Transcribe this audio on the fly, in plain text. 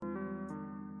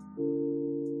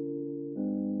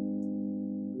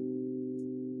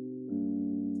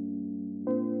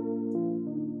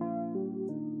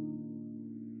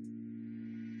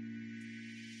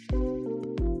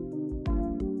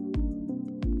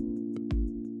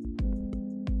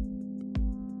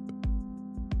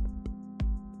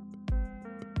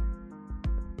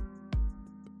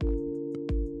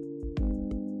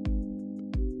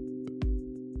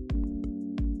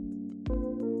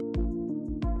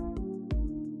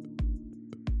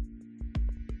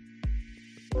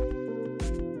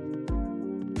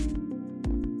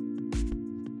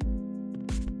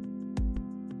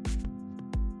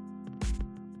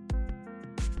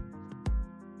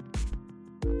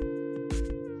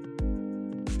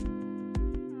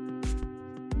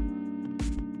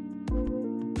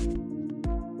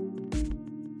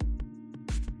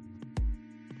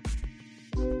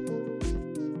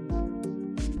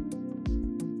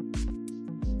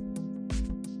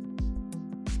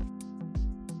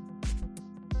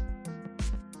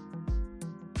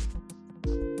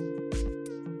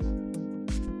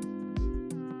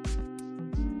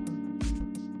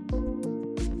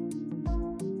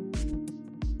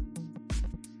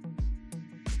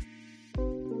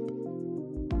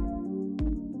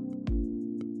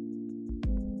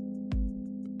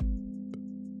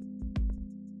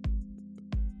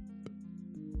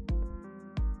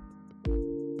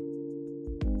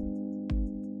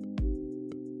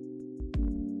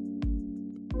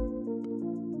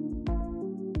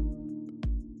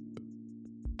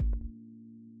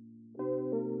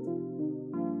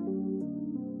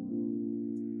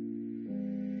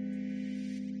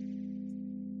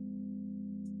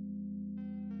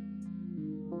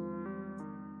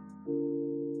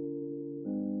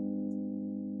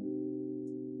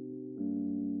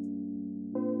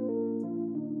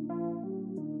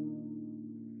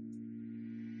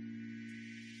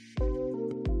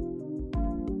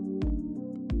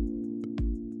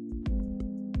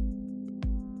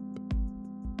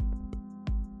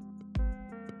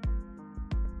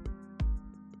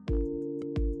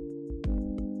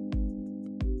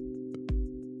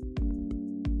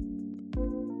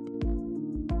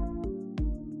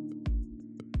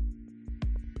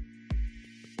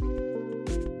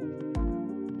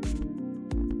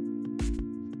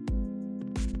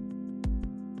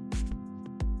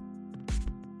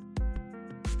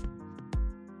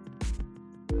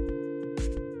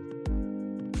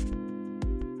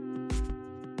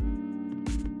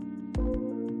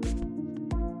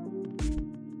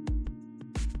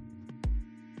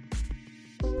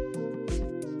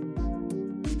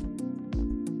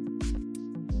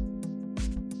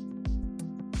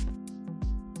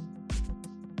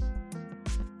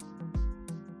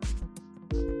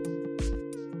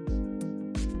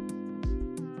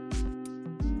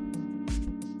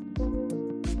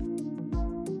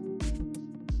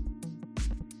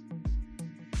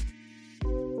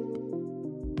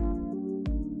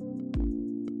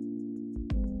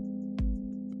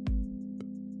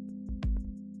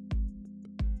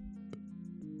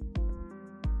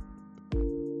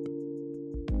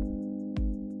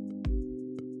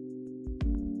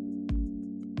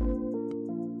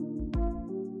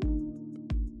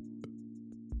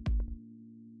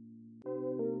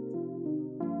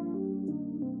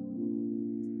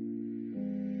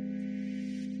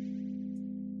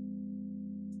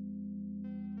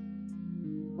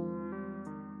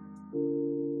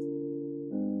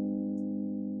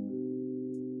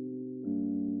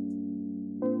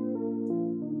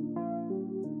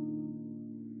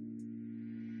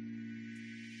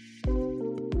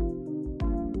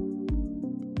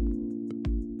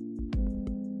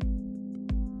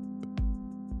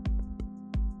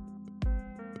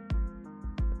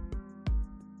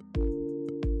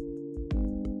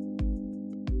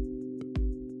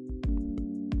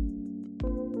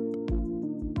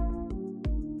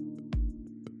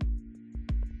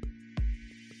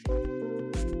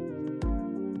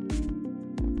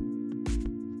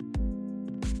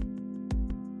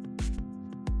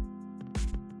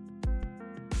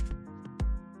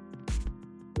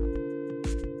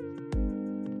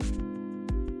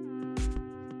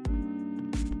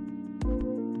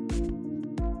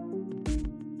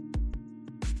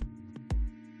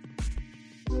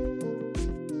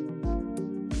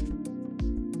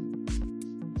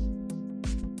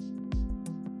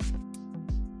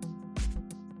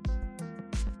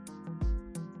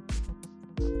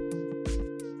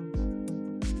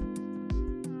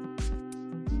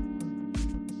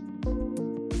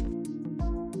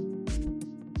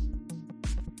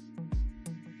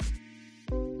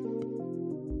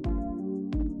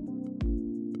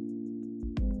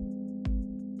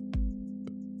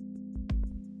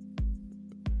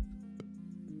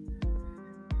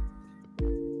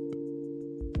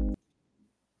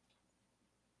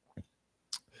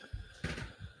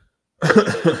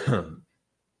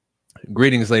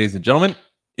Greetings, ladies and gentlemen.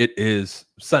 It is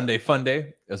Sunday Fun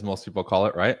Day, as most people call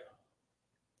it, right?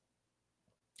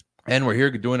 And we're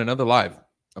here doing another live.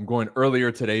 I'm going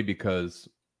earlier today because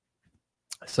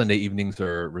Sunday evenings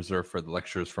are reserved for the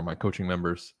lectures for my coaching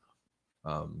members.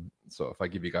 So if I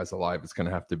give you guys a live, it's going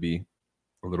to have to be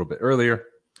a little bit earlier.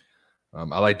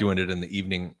 I like doing it in the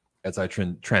evening. As I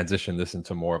transition this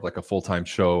into more of like a full-time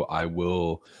show, I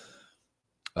will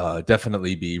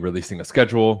definitely be releasing a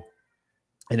schedule,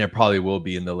 and it probably will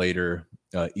be in the later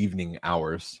evening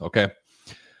hours. Okay,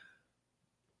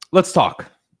 let's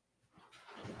talk.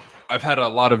 I've had a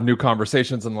lot of new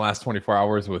conversations in the last 24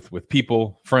 hours with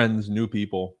people, friends, new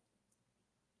people.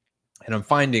 And I'm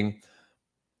finding,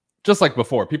 just like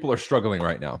before, people are struggling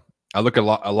right now. I look at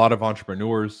a lot of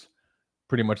entrepreneurs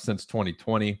pretty much since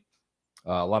 2020.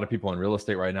 A lot of people in real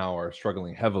estate right now are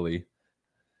struggling heavily.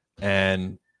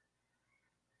 And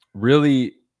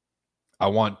really, I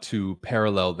want to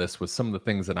parallel this with some of the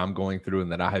things that I'm going through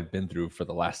and that I have been through for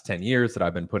the last 10 years that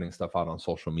I've been putting stuff out on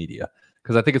social media,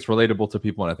 because I think it's relatable to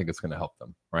people and I think it's going to help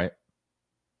them, right?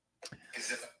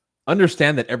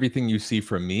 Understand that everything you see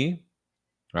from me,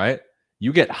 right,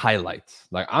 you get highlights.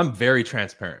 Like, I'm very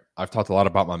transparent. I've talked a lot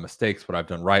about my mistakes, what I've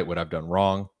done right, what I've done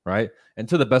wrong, right? And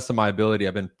to the best of my ability,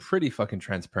 I've been pretty fucking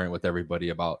transparent with everybody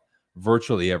about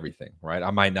virtually everything, right?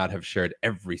 I might not have shared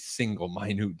every single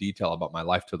minute detail about my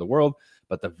life to the world,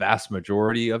 but the vast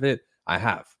majority of it, I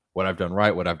have. What I've done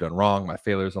right, what I've done wrong, my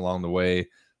failures along the way,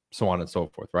 so on and so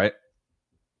forth, right?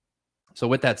 So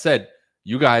with that said,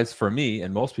 you guys, for me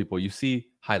and most people, you see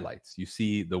highlights, you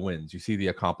see the wins, you see the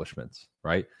accomplishments,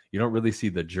 right? You don't really see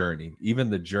the journey. Even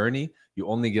the journey, you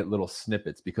only get little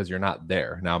snippets because you're not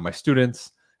there. Now, my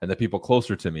students and the people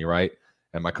closer to me, right?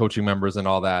 And my coaching members and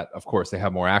all that, of course, they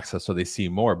have more access, so they see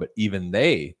more, but even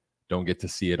they don't get to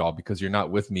see it all because you're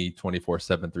not with me 24/7,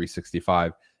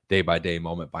 365, day by day,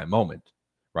 moment by moment,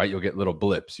 right? You'll get little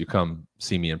blips. You come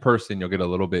see me in person, you'll get a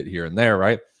little bit here and there,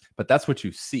 right? But that's what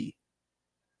you see.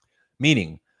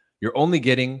 Meaning you're only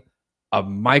getting a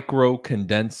micro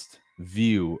condensed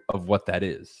view of what that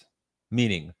is.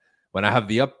 Meaning when I have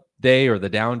the up day or the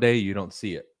down day, you don't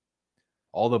see it.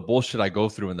 All the bullshit I go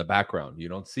through in the background, you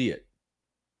don't see it,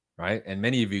 right? And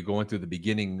many of you going through the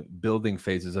beginning building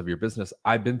phases of your business,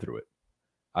 I've been through it.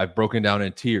 I've broken down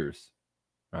in tears,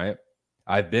 right?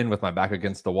 I've been with my back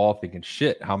against the wall thinking,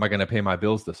 shit, how am I going to pay my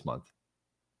bills this month?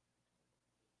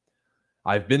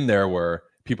 I've been there where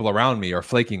people around me are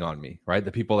flaking on me, right?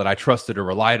 The people that I trusted or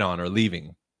relied on are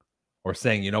leaving or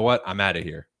saying, you know what, I'm out of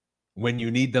here when you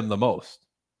need them the most.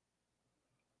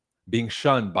 Being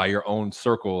shunned by your own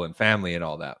circle and family and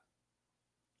all that.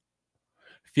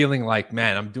 Feeling like,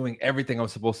 man, I'm doing everything I'm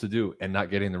supposed to do and not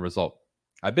getting the result.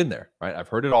 I've been there, right? I've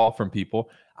heard it all from people.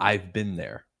 I've been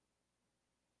there.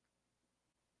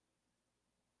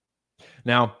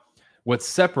 Now, what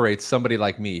separates somebody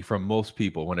like me from most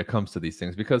people when it comes to these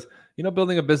things, because, you know,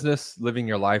 building a business, living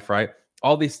your life, right?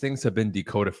 All these things have been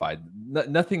decodified.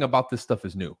 Nothing about this stuff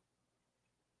is new.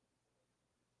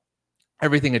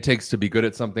 Everything it takes to be good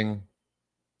at something,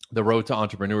 the road to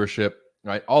entrepreneurship,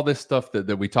 right? All this stuff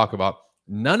that we talk about,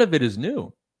 none of it is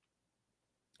new.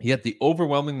 Yet the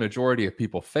overwhelming majority of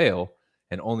people fail,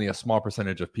 and only a small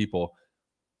percentage of people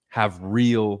have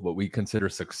real, what we consider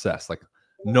success, like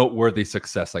noteworthy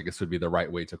success, I guess would be the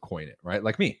right way to coin it, right?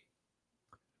 Like me,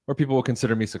 where people will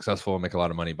consider me successful and make a lot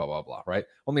of money, blah, blah, blah, right?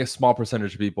 Only a small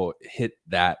percentage of people hit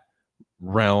that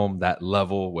realm, that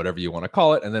level, whatever you want to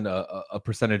call it. And then a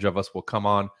percentage of us will come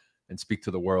on and speak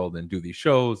to the world and do these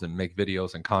shows and make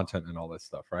videos and content and all this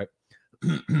stuff, right?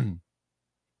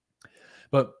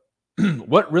 But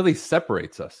what really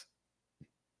separates us?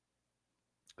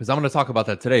 Because I'm going to talk about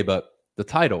that today, but the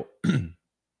title,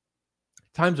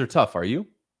 times are tough. Are you?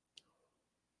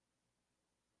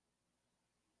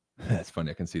 That's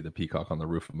funny. I can see the peacock on the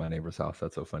roof of my neighbor's house.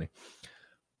 That's so funny.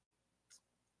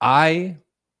 I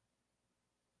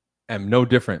am no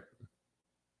different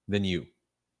than you.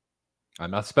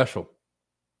 I'm not special.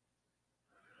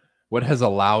 What has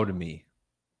allowed me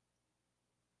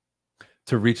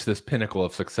to reach this pinnacle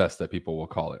of success that people will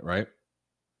call it, right?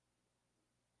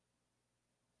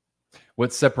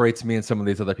 What separates me and some of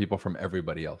these other people from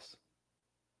everybody else?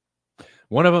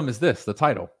 One of them is this, the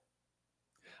title.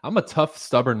 I'm a tough,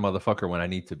 stubborn motherfucker when I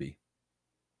need to be.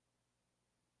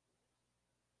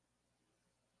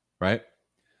 Right?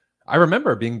 I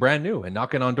remember being brand new and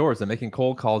knocking on doors and making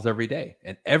cold calls every day.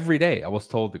 And every day I was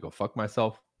told to go fuck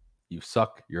myself. You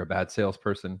suck. You're a bad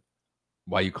salesperson.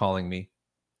 Why are you calling me?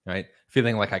 Right?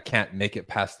 Feeling like I can't make it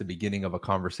past the beginning of a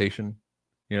conversation,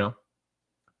 you know?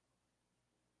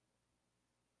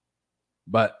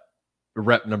 But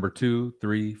rep number 2,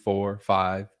 3, 4,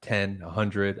 5, 10,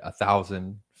 100,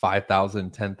 1,000,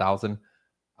 5,000, 10,000,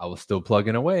 I was still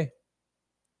plugging away.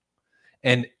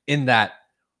 And in that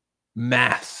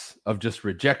mass of just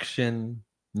rejection,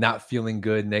 not feeling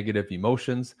good, negative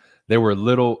emotions, there were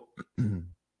little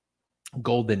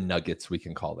golden nuggets, we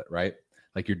can call it, right?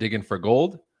 Like you're digging for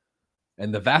gold.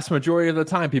 And the vast majority of the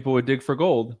time people would dig for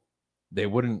gold, they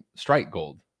wouldn't strike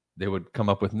gold. They would come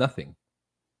up with nothing.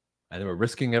 And they were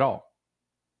risking it all.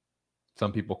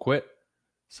 Some people quit.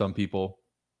 Some people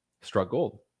struck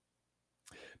gold.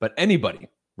 But anybody,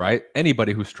 right?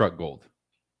 Anybody who struck gold.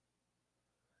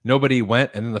 Nobody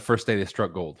went and then the first day they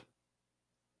struck gold.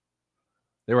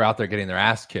 They were out there getting their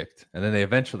ass kicked and then they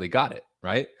eventually got it,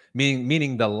 right?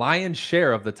 Meaning the lion's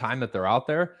share of the time that they're out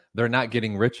there, they're not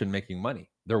getting rich and making money.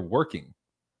 They're working.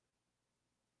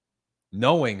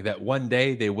 knowing that one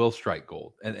day they will strike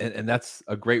gold. And that's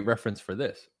a great reference for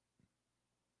this.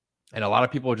 And a lot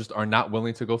of people just are not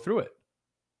willing to go through it.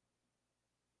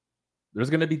 There's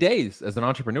going to be days as an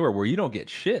entrepreneur where you don't get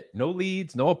shit, no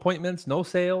leads, no appointments, no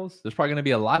sales. There's probably going to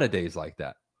be a lot of days like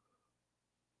that.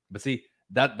 But see,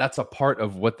 that's a part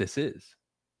of what this is.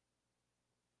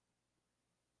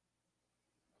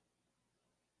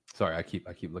 Sorry, I keep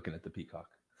looking at the peacock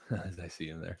as I see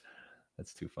him there.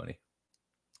 That's too funny.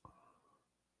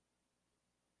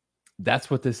 That's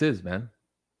what this is, man.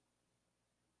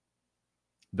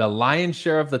 The lion's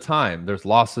share of the time, there's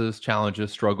losses,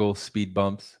 challenges, struggles, speed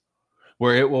bumps,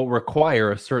 where it will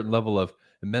require a certain level of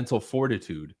mental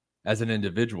fortitude as an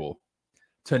individual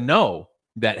to know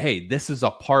that, hey, this is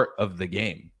a part of the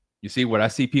game. You see, what I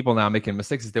see people now making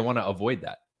mistakes is they want to avoid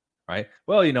that, right?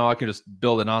 Well, I can just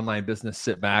build an online business,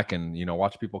 sit back and,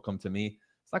 watch people come to me.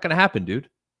 It's not going to happen, dude,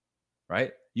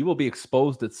 right? You will be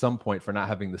exposed at some point for not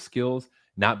having the skills,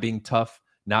 not being tough,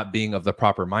 not being of the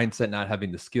proper mindset, not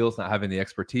having the skills, not having the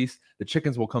expertise. The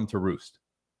chickens will come to roost.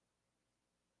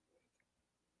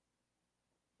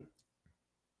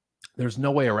 There's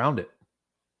no way around it.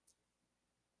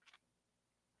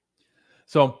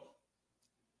 So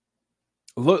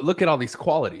look at all these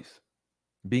qualities.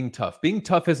 Being tough. Being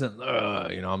tough isn't,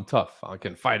 I'm tough. I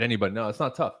can fight anybody. No, it's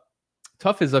not tough.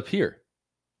 Tough is up here.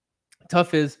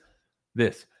 Tough is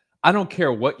this. I don't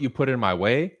care what you put in my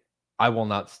way. I will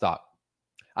not stop.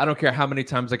 I don't care how many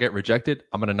times I get rejected.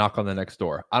 I'm going to knock on the next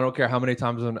door. I don't care how many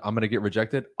times I'm going to get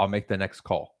rejected. I'll make the next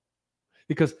call.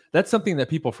 Because that's something that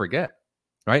people forget,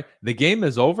 right? The game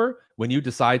is over when you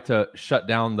decide to shut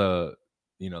down the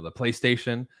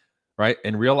PlayStation, right?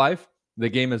 In real life, the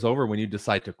game is over when you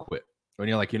decide to quit. When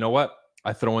you're like, you know what?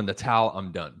 I throw in the towel.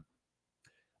 I'm done.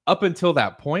 Up until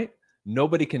that point,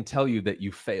 nobody can tell you that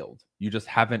you failed. You just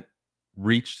haven't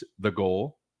reached the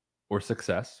goal or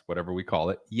success, whatever we call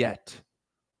it, yet.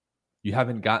 You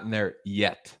haven't gotten there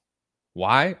yet.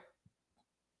 Why?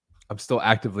 I'm still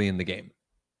actively in the game.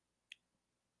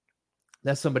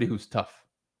 That's somebody who's tough,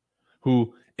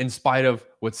 who, in spite of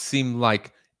what seemed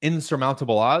like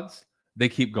insurmountable odds, they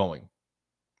keep going.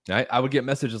 Right? I would get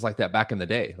messages like that back in the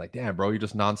day. Like, damn, bro, you're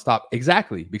just nonstop.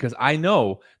 Exactly. Because I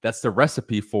know that's the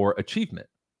recipe for achievement.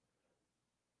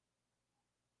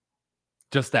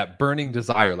 Just that burning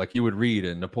desire, like you would read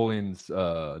in Napoleon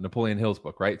Hill's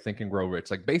book, right? Think and Grow Rich,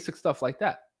 like basic stuff like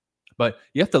that. But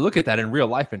you have to look at that in real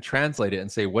life and translate it and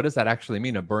say, what does that actually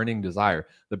mean? A burning desire.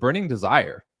 The burning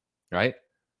desire, right?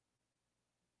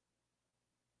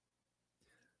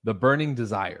 The burning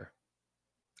desire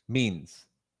means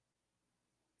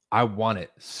I want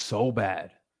it so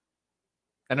bad.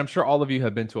 And I'm sure all of you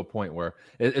have been to a point where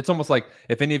it's almost like,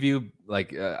 if any of you,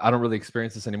 I don't really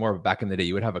experience this anymore, but back in the day,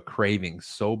 you would have a craving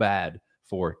so bad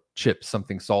for chips,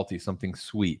 something salty, something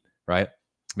sweet, right?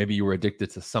 Maybe you were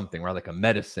addicted to something, right? Like a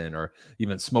medicine or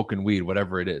even smoking weed,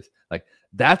 whatever it is. Like,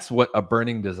 that's what a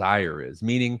burning desire is,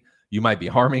 meaning you might be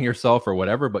harming yourself or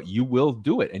whatever, but you will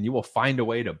do it and you will find a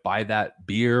way to buy that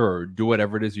beer or do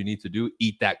whatever it is you need to do,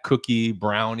 eat that cookie,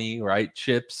 brownie, right?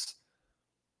 Chips.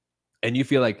 And you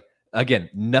feel like, again,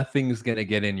 nothing's going to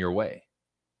get in your way.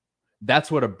 That's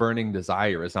what a burning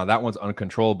desire is. Now, that one's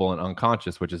uncontrollable and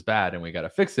unconscious, which is bad, and we got to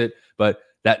fix it. But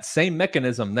that same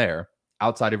mechanism there,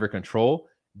 outside of your control,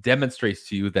 demonstrates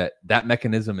to you that that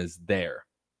mechanism is there.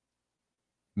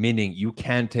 Meaning you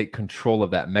can take control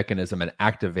of that mechanism and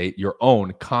activate your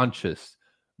own conscious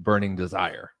burning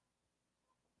desire.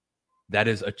 That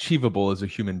is achievable as a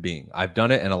human being. I've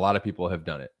done it, and a lot of people have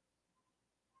done it.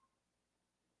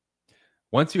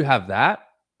 Once you have that,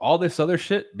 all this other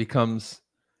shit becomes,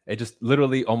 it just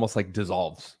literally almost like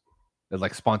dissolves. It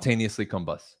like spontaneously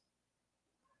combusts.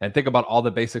 And think about all the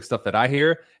basic stuff that I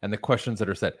hear and the questions that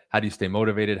are said. How do you stay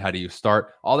motivated? How do you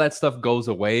start? All that stuff goes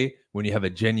away when you have a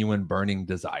genuine burning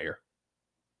desire.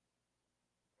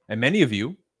 And many of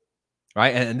you, right?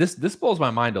 And this blows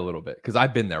my mind a little bit because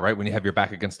I've been there, right? When you have your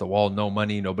back against the wall, no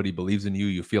money, nobody believes in you,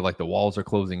 you feel like the walls are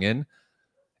closing in.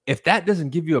 If that doesn't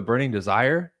give you a burning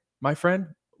desire, my friend,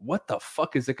 what the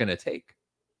fuck is it going to take?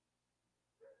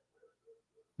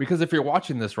 Because if you're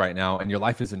watching this right now and your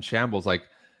life is in shambles, like,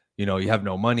 you have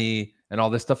no money and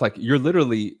all this stuff, like you're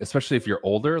literally, especially if you're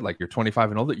older, like you're 25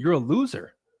 and older, you're a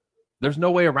loser. There's no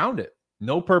way around it.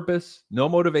 No purpose, no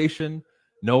motivation,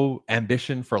 no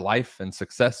ambition for life and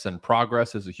success and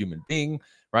progress as a human being,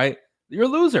 right? You're a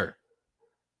loser.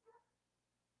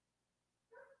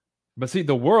 But see,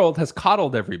 the world has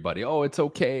coddled everybody. Oh, it's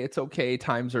okay. It's okay.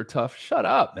 Times are tough. Shut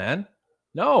up, man.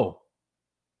 No,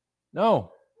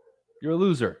 you're a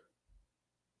loser.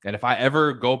 And if I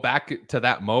ever go back to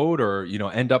that mode or,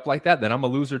 end up like that, then I'm a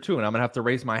loser too. And I'm going to have to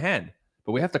raise my hand.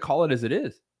 but we have to call it as it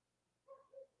is.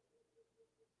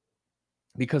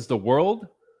 Because the world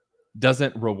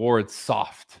doesn't reward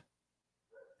soft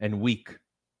and weak.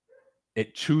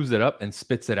 It chews it up and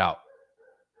spits it out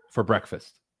for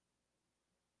breakfast.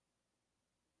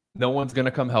 No one's going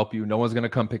to come help you. No one's going to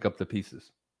come pick up the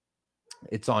pieces.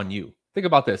 It's on you. Think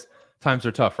about this. Times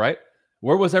are tough, right?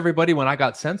 Where was everybody when I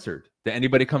got censored? Did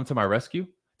anybody come to my rescue?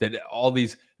 Did all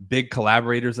these big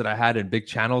collaborators that I had in big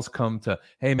channels come to,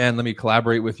 hey, man, let me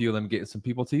collaborate with you. Let me get some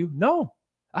people to you? No,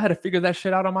 I had to figure that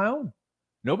shit out on my own.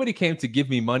 Nobody came to give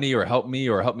me money or help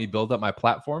me build up my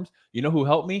platforms. You know who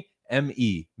helped me?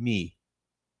 Me.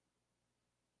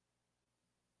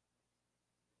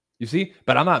 You see?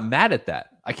 But I'm not mad at that.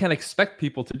 I can't expect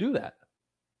people to do that.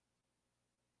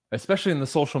 Especially in the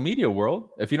social media world.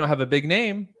 If you don't have a big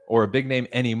name or a big name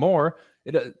anymore,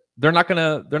 they're not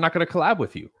gonna collab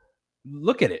with you.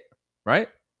 Look at it, right?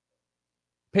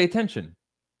 Pay attention.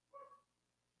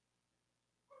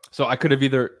 So I could have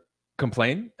either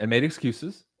complained and made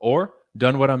excuses or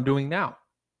done what I'm doing now,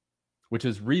 which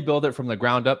is rebuild it from the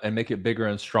ground up and make it bigger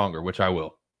and stronger, which I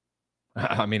will.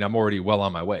 I mean, I'm already well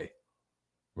on my way,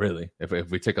 really. If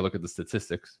we take a look at the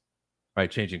statistics, right?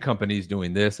 Changing companies,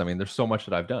 doing this. I mean, there's so much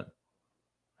that I've done.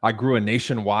 I grew a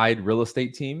nationwide real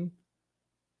estate team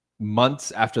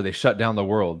months after they shut down the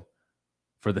world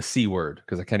for the C word,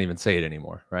 because I can't even say it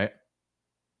anymore, right?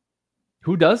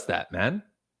 Who does that, man?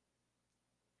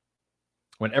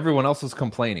 When everyone else was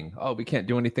complaining, oh, we can't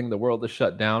do anything, the world is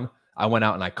shut down, I went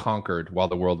out and I conquered while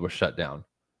the world was shut down.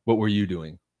 What were you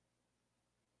doing?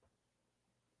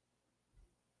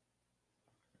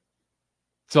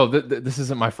 So this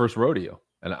isn't my first rodeo.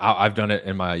 And I've done it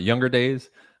in my younger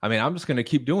days. I mean, I'm just going to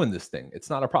keep doing this thing. It's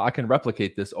not a problem. I can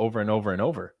replicate this over and over and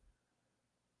over.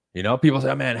 You know, people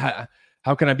say, oh, man,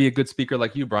 how can I be a good speaker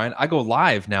like you, Brian? I go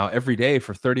live now every day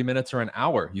for 30 minutes or an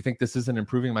hour. You think this isn't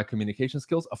improving my communication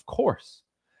skills? Of course.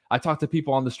 I talk to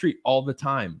people on the street all the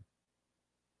time.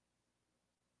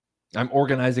 I'm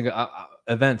organizing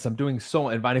events. I'm doing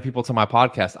inviting people to my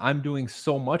podcast. I'm doing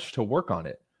so much to work on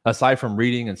it, aside from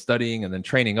reading and studying and then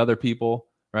training other people,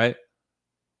 right?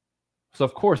 So,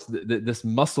 of course, this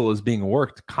muscle is being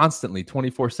worked constantly,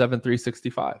 24/7,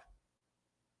 365.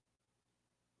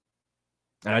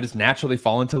 And I just naturally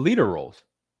fall into leader roles.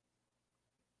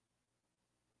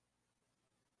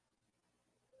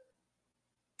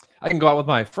 I can go out with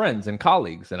my friends and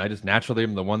colleagues, and I just naturally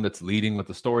am the one that's leading with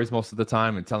the stories most of the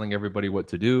time and telling everybody what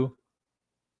to do.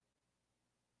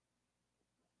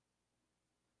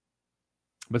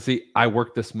 But see, I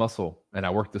work this muscle, and I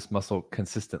work this muscle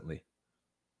consistently.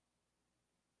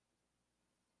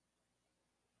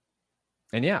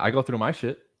 And yeah, I go through my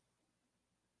shit.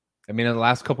 I mean, in the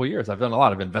last couple of years, I've done a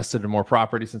lot. I've invested in more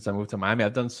property since I moved to Miami.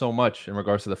 I've done so much in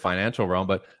regards to the financial realm,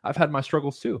 but I've had my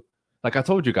struggles too. Like I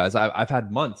told you guys, I've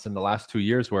had months in the last 2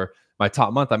 years where my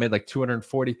top month, I made like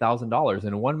 $240,000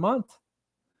 in 1 month.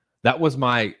 That was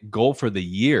my goal for the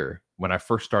year when I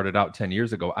first started out 10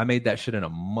 years ago. I made that shit in a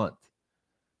month.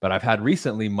 But I've had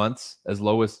recently months as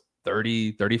low as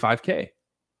 30, 35K.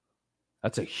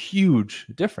 That's a huge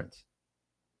difference.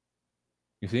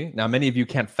 You see? Now, many of you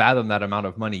can't fathom that amount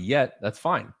of money yet. That's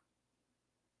fine.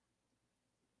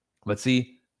 But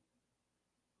see,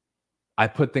 I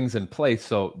put things in place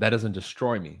so that doesn't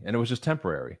destroy me. And it was just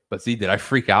temporary. But see, did I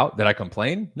freak out? Did I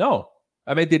complain? No.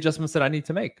 I made the adjustments that I need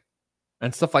to make.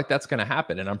 And stuff like that's going to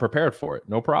happen. And I'm prepared for it.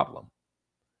 No problem.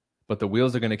 But the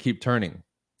wheels are going to keep turning.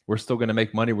 We're still going to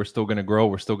make money. We're still going to grow.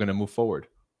 We're still going to move forward.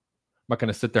 I'm not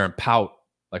going to sit there and pout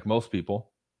like most people.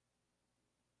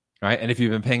 Right? And if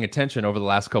you've been paying attention over the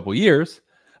last couple of years,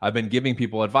 I've been giving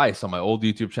people advice on my old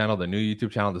YouTube channel, the new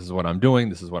YouTube channel. This is what I'm doing.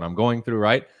 This is what I'm going through,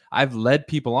 right? I've led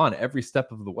people on every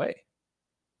step of the way.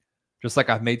 Just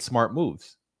like I've made smart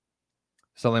moves.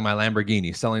 Selling my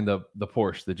Lamborghini, selling the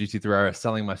Porsche, the GT3 RS,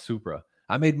 selling my Supra.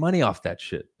 I made money off that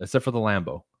shit, except for the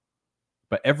Lambo.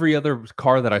 But every other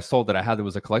car that I sold that I had that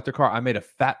was a collector car, I made a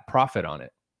fat profit on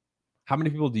it. How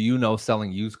many people do you know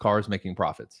selling used cars making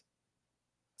profits?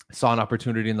 I saw an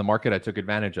opportunity in the market. I took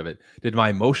advantage of it. Did my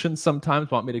emotions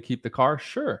sometimes want me to keep the car?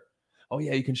 Sure. Oh,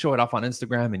 yeah, you can show it off on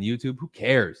Instagram and YouTube. Who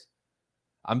cares?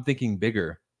 I'm thinking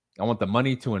bigger. I want the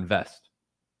money to invest.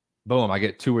 Boom, I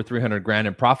get 200 or 300 grand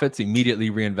in profits, immediately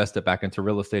reinvest it back into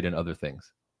real estate and other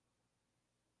things.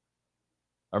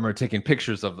 I remember taking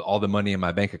pictures of all the money in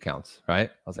my bank accounts, right?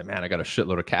 I was like, man, I got a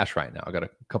shitload of cash right now. I got a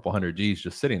couple hundred G's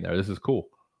just sitting there. This is cool.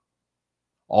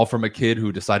 All from a kid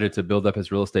who decided to build up his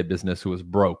real estate business who was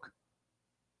broke.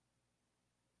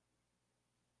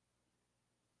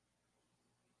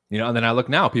 You know, and then I look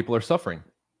now, people are suffering,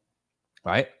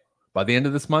 right? By the end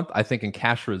of this month, I think in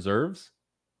cash reserves,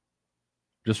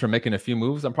 Just from making a few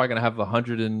moves, I'm probably going to have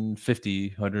 150,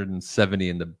 170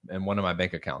 in one of my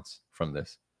bank accounts from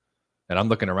this. And I'm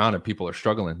looking around and people are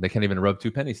struggling. They can't even rub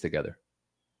two pennies together.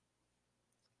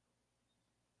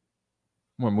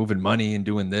 We're moving money and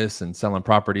doing this and selling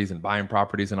properties and buying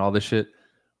properties and all this shit.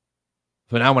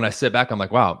 So now when I sit back, I'm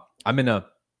like, wow, I'm in a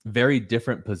very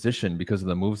different position because of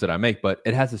the moves that I make, but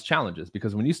it has its challenges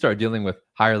because when you start dealing with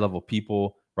higher level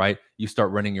people, right, you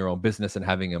start running your own business and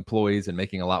having employees and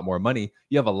making a lot more money,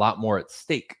 you have a lot more at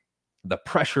stake. The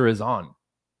pressure is on,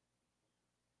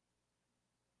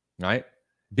 right?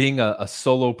 Being a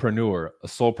solopreneur, a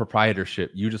sole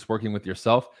proprietorship, you just working with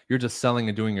yourself, you're just selling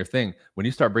and doing your thing. When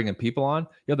you start bringing people on,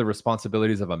 you have the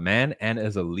responsibilities of a man and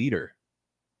as a leader.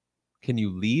 Can you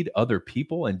lead other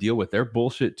people and deal with their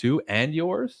bullshit too and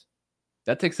yours?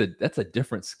 That's a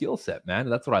different skill set, man.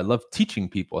 That's what I love teaching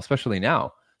people, especially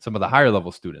now, some of the higher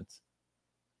level students.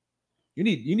 You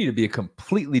need to be a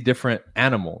completely different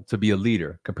animal to be a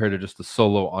leader compared to just a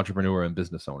solo entrepreneur and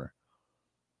business owner.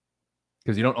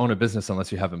 Because you don't own a business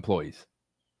unless you have employees.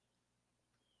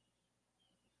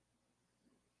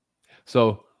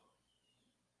 So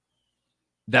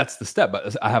that's the step.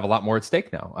 But I have a lot more at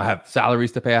stake now. I have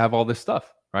salaries to pay. I have all this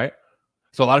stuff, right?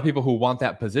 So a lot of people who want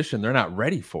that position, they're not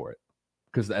ready for it.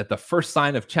 Because at the first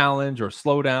sign of challenge or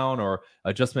slowdown or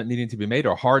adjustment needing to be made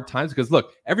or hard times, because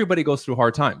look, everybody goes through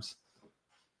hard times,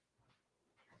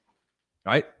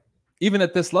 right? Even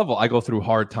at this level, I go through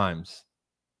hard times.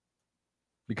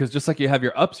 Because just like you have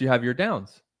your ups, you have your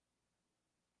downs.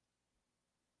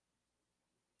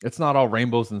 It's not all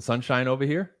rainbows and sunshine over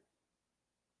here.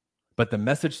 But the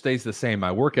message stays the same.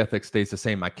 My work ethic stays the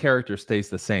same. My character stays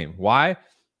the same. Why?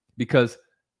 Because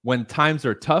when times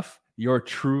are tough, your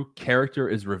true character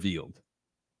is revealed.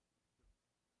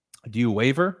 Do you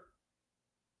waver?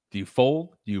 Do you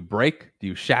fold? Do you break? Do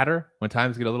you shatter when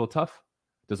times get a little tough?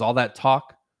 Does all that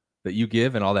talk that you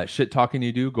give and all that shit talking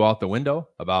you do go out the window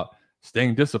about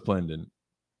staying disciplined and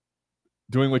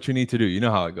doing what you need to do? You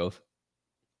know how it goes.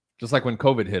 Just like when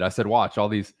COVID hit, I said, watch, all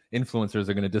these influencers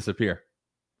are going to disappear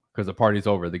because the party's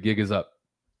over. The gig is up.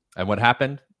 And what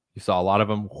happened? You saw a lot of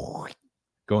them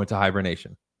go into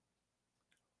hibernation.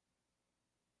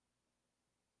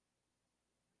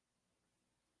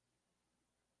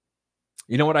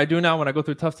 You know what I do now when I go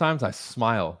through tough times? I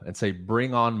smile and say,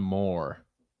 bring on more.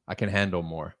 I can handle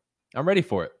more. I'm ready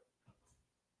for it.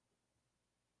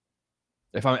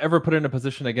 If I'm ever put in a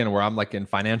position again where I'm like in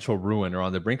financial ruin or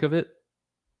on the brink of it,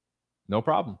 no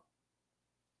problem.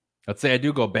 Let's say I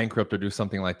do go bankrupt or do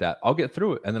something like that. I'll get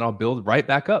through it and then I'll build right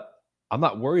back up. I'm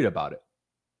not worried about it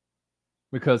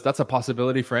because that's a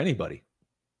possibility for anybody,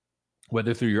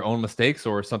 whether through your own mistakes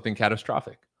or something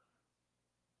catastrophic.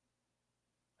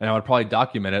 And I would probably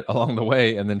document it along the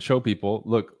way and then show people,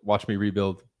 look, watch me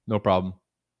rebuild. No problem.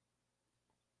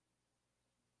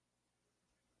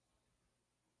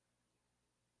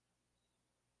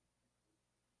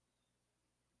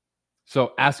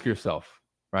 So ask yourself,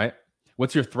 right?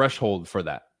 What's your threshold for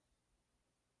that?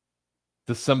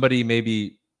 Does somebody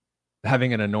maybe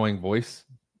having an annoying voice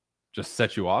just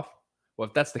set you off? Well,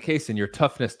 if that's the case, then your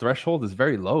toughness threshold is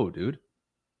very low, dude.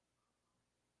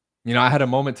 You know, I had a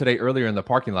moment today earlier in the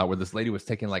parking lot where this lady was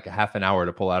taking like a half an hour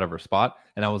to pull out of her spot,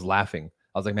 and I was laughing.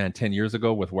 I was like, man, 10 years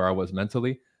ago with where I was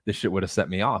mentally, this shit would have set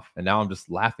me off. And now I'm just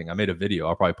laughing. I made a video.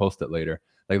 I'll probably post it later.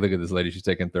 Like, look at this lady. She's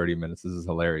taking 30 minutes. This is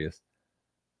hilarious.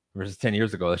 Versus 10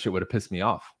 years ago, that shit would have pissed me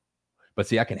off. But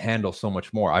see, I can handle so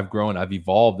much more. I've grown. I've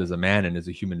evolved as a man and as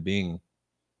a human being. It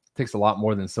takes a lot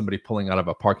more than somebody pulling out of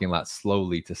a parking lot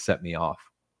slowly to set me off.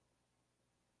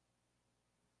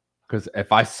 Because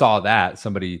if I saw that,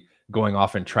 somebody going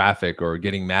off in traffic or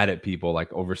getting mad at people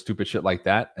like over stupid shit like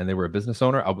that, and they were a business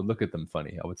owner, I would look at them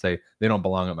funny. I would say, they don't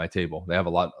belong at my table. They have a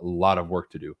lot of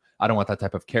work to do. I don't want that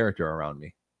type of character around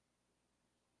me.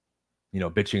 You know,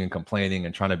 bitching and complaining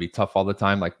and trying to be tough all the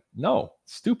time. Like, no,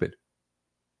 stupid.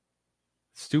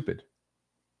 Stupid.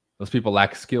 Those people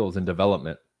lack skills and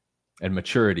development and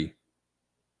maturity.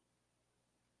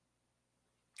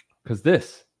 Because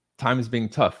this time is being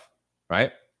tough,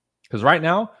 right? Because right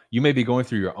now, you may be going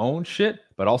through your own shit,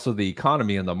 but also the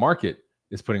economy and the market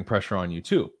is putting pressure on you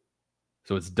too.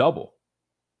 So it's double.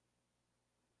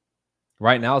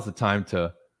 Right now is the time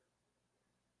to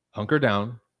hunker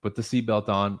down, put the seatbelt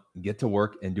on, get to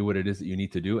work, and do what it is that you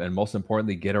need to do. And most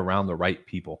importantly, get around the right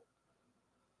people.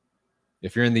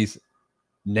 If you're in these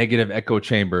negative echo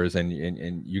chambers and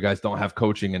you guys don't have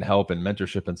coaching and help and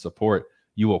mentorship and support,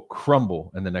 you will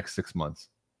crumble in the next 6 months.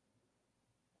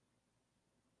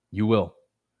 You will.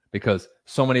 Because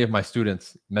so many of my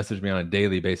students message me on a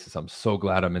daily basis. I'm so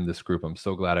glad I'm in this group. I'm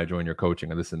so glad I joined your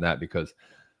coaching and this and that, because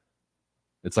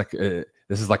It's like, this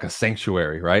is like a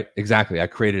sanctuary, right? Exactly. I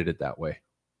created it that way.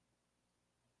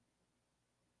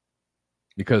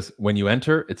 Because when you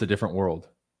enter, it's a different world.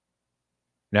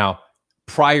 Now,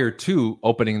 prior to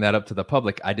opening that up to the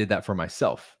public, I did that for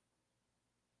myself.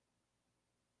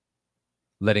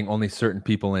 Letting only certain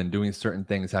people in, doing certain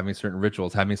things, having certain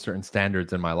rituals, having certain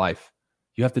standards in my life.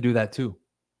 You have to do that too.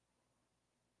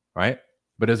 Right?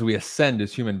 But as we ascend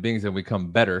as human beings and we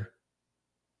become better,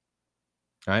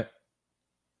 right?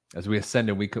 As we ascend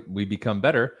and we become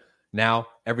better, now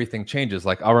everything changes.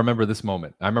 Like, I'll remember this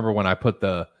moment. I remember when I put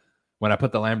the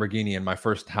Lamborghini in my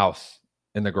first house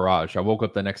in the garage. I woke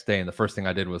up the next day and the first thing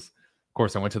I did was, of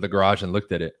course, I went to the garage and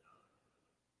looked at it.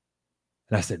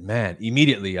 And I said, man,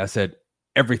 immediately I said,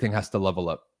 everything has to level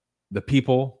up. The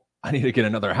people, I need to get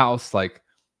another house, like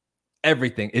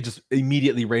everything. It just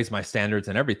immediately raised my standards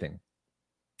and everything.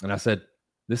 And I said,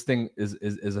 this thing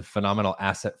is a phenomenal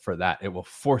asset for that. It will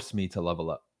force me to level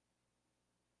up.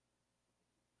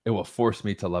 It will force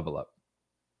me to level up.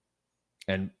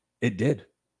 And it did.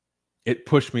 It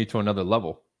pushed me to another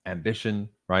level. Ambition,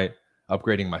 right?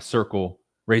 Upgrading my circle,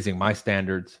 raising my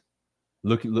standards,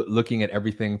 looking at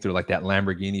everything through like that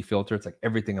Lamborghini filter. It's like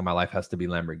everything in my life has to be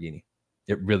Lamborghini.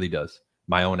 It really does.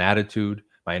 My own attitude,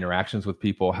 my interactions with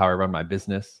people, how I run my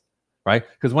business, right?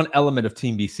 Because one element of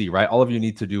Team BC, right? All of you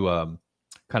need to do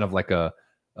kind of like a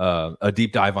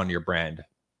deep dive on your brand.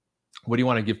 What do you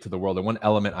want to give to the world? And one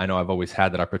element I know I've always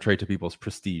had that I portray to people is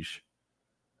prestige.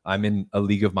 I'm in a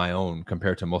league of my own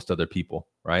compared to most other people,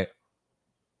 right?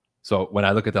 So when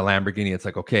I look at the Lamborghini, it's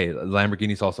like, okay,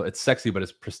 Lamborghini's also, it's sexy, but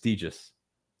it's prestigious.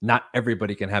 Not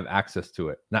everybody can have access to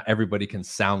it. Not everybody can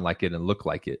sound like it and look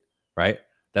like it, right?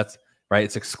 That's right.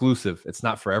 It's exclusive. It's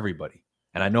not for everybody.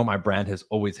 And I know my brand has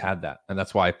always had that. And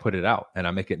that's why I put it out and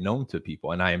I make it known to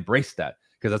people. And I embrace that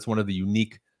because that's one of the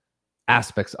unique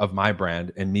aspects of my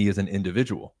brand and me as an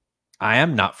individual. I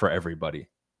am not for everybody,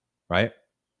 right?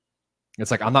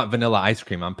 It's like, I'm not vanilla ice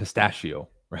cream. I'm pistachio,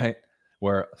 right?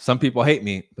 Where some people hate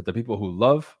me, but the people who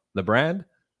love the brand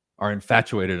are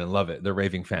infatuated and love it. They're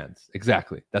raving fans.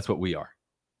 Exactly. That's what we are.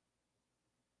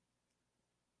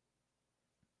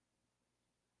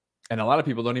 And a lot of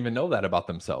people don't even know that about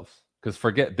themselves, because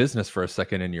forget business for a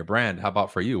second in your brand. How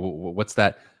about for you? What's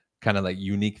that kind of like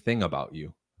unique thing about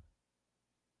you?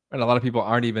 And a lot of people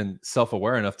aren't even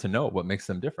self-aware enough to know what makes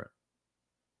them different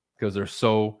because they're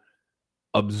so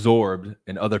absorbed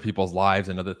in other people's lives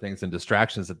and other things and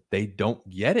distractions that they don't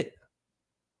get it.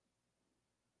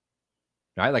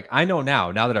 Right? Like, I know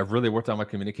now that I've really worked on my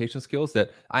communication skills,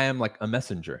 that I am like a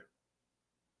messenger.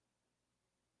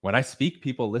 When I speak,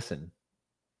 people listen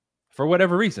for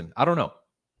whatever reason. I don't know.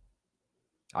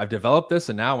 I've developed this,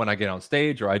 and now when I get on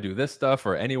stage or I do this stuff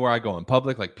or anywhere I go in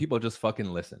public, like, people just fucking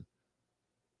listen.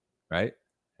 Right?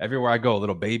 Everywhere I go,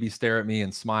 little babies stare at me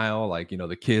and smile. Like, you know,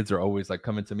 the kids are always like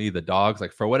coming to me, the dogs,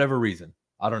 like, for whatever reason.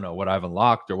 I don't know what I've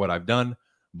unlocked or what I've done,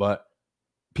 but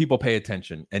people pay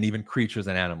attention, and even creatures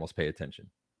and animals pay attention.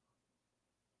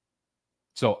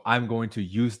 So I'm going to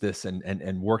use this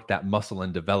and work that muscle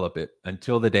and develop it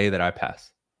until the day that I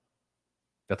pass.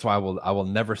 That's why I will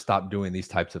never stop doing these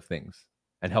types of things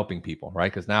and helping people,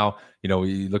 right? Because now, you know,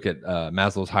 you look at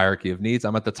Maslow's hierarchy of needs.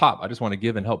 I'm at the top. I just want to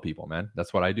give and help people, man.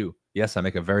 That's what I do. Yes, I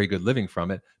make a very good living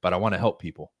from it, but I want to help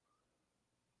people,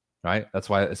 right? That's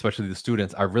why, especially the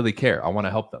students, I really care. I want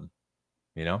to help them,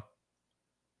 you know?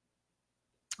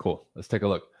 Cool. Let's take a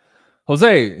look.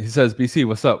 Jose, he says, BC,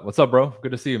 what's up? What's up, bro?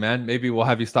 Good to see you, man. Maybe we'll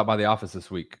have you stop by the office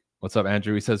this week. What's up,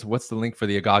 Andrew? He says, what's the link for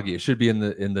the Agagi? It should be in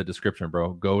the description,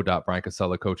 bro.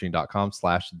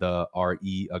 go.briancasellacoaching.com/the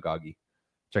Agagi.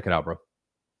 Check it out, bro.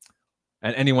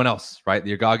 And anyone else, right?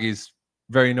 The Agagi's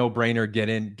very no-brainer. Get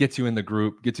in, gets you in the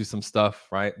group, gets you some stuff,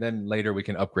 right? Then later we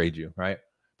can upgrade you, right?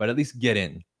 But at least get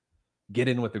in. Get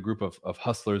in with a group of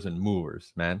hustlers and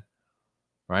movers, man.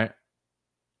 Right?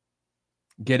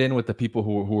 Get in with the people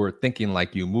who are thinking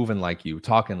like you, moving like you,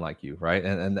 talking like you, right?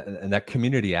 And that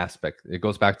community aspect, it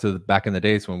goes back to back in the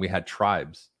days when we had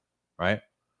tribes, right?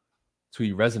 It's who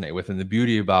you resonate with. And the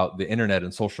beauty about the internet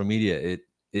and social media,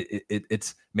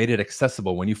 it's made it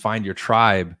accessible. When you find your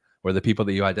tribe or the people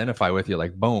that you identify with, you're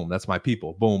like, boom, that's my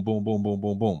people. Boom, boom, boom, boom,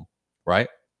 boom, boom, right?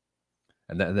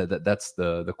 And that's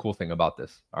the cool thing about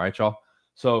this. All right, y'all.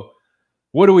 So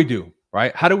what do we do?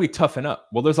 Right? How do we toughen up?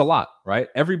 Well, there's a lot, right?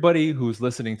 Everybody who's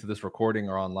listening to this recording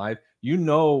or on live, you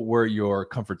know where your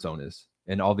comfort zone is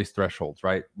in all these thresholds,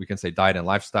 right? We can say diet and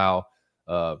lifestyle,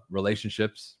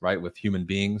 relationships, right? With human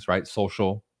beings, right?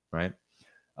 Social, right?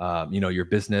 You know, your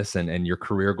business and your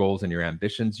career goals and your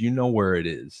ambitions, you know where it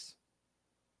is,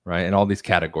 right? In all these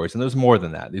categories. And there's more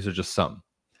than that. These are just some.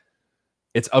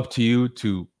 It's up to you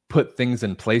to put things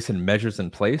in place and measures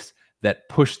in place that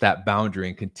push that boundary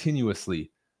and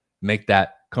continuously make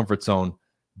that comfort zone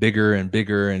bigger and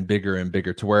bigger and bigger and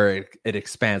bigger to where it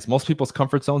expands. Most people's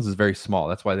comfort zones is very small.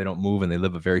 That's why they don't move and they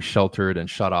live a very sheltered and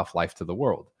shut off life to the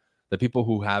world. The people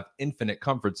who have infinite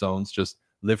comfort zones just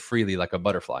live freely like a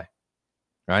butterfly,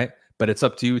 right? But it's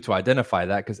up to you to identify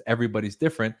that because everybody's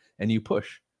different and you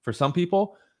push. For some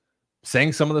people,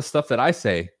 saying some of the stuff that I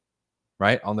say,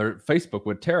 right, on their Facebook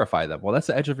would terrify them. Well, that's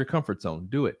the edge of your comfort zone.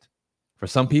 Do it. For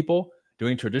some people,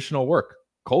 doing traditional work,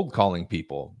 cold calling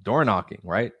people, door knocking,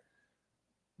 right?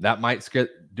 That might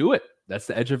do it. That's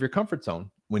the edge of your comfort zone.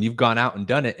 When you've gone out and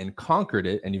done it and conquered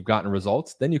it and you've gotten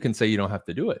results, then you can say you don't have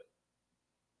to do it.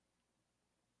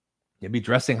 You'll be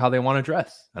dressing how they want to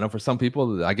dress. I know for some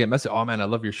people, I get messaged, oh man, I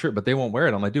love your shirt, but they won't wear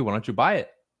it. I'm like, dude, why don't you buy it?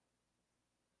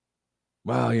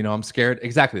 Well, I'm scared.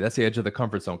 Exactly. That's the edge of the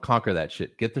comfort zone. Conquer that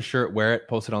shit. Get the shirt, wear it,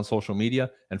 post it on social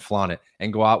media, and flaunt it.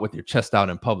 And go out with your chest out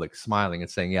in public, smiling and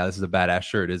saying, yeah, this is a badass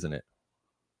shirt, isn't it?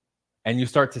 And you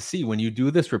start to see when you do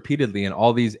this repeatedly in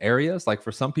all these areas, like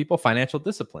for some people, financial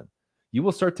discipline, you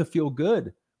will start to feel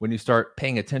good when you start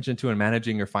paying attention to and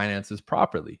managing your finances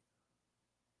properly.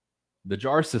 The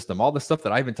JAR system, all the stuff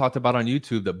that I even talked about on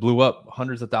YouTube that blew up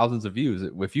hundreds of thousands of views.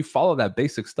 If you follow that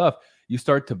basic stuff, you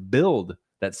start to build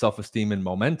that self-esteem and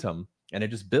momentum, and it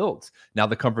just builds. Now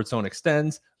the comfort zone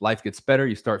extends, life gets better,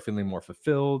 you start feeling more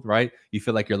fulfilled, right? You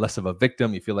feel like you're less of a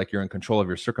victim, you feel like you're in control of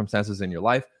your circumstances in your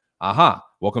life. Aha,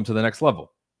 welcome to the next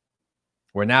level.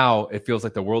 Where now it feels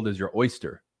like the world is your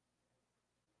oyster.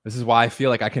 This is why I feel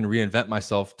like I can reinvent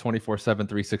myself 24/7,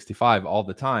 365 all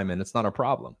the time, and it's not a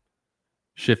problem.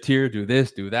 Shift here, do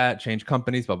this, do that, change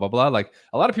companies, blah, blah, blah. Like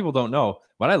a lot of people don't know,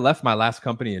 when I left my last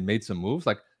company and made some moves,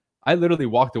 like I literally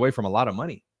walked away from a lot of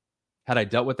money. Had I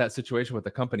dealt with that situation with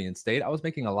the company and stayed, I was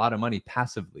making a lot of money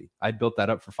passively. I built that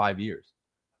up for 5 years.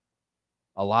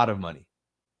 A lot of money.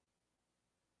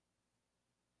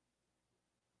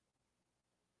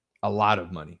 A lot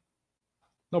of money.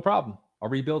 No problem. I'll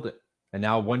rebuild it. And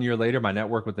now 1 year later, my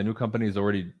network with the new company is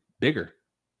already bigger.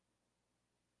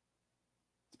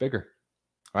 It's bigger.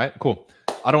 All right, cool.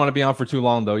 I don't want to be on for too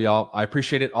long though, y'all. I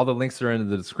appreciate it. All the links are in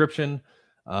the description.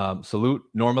 Salute.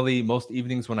 Normally, most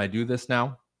evenings when I do this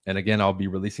now, and again, I'll be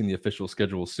releasing the official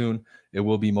schedule soon. It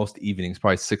will be most evenings,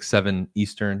 probably 6, 7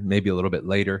 Eastern, maybe a little bit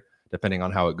later, depending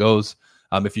on how it goes.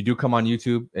 If you do come on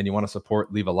YouTube and you want to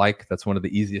support, leave a like. That's one of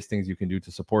the easiest things you can do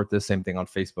to support this. Same thing on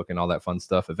Facebook and all that fun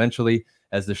stuff. Eventually,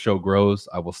 as the show grows,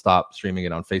 I will stop streaming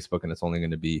it on Facebook and it's only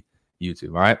going to be YouTube.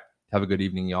 All right. Have a good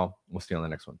evening, y'all. We'll see you on the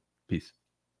next one. Peace.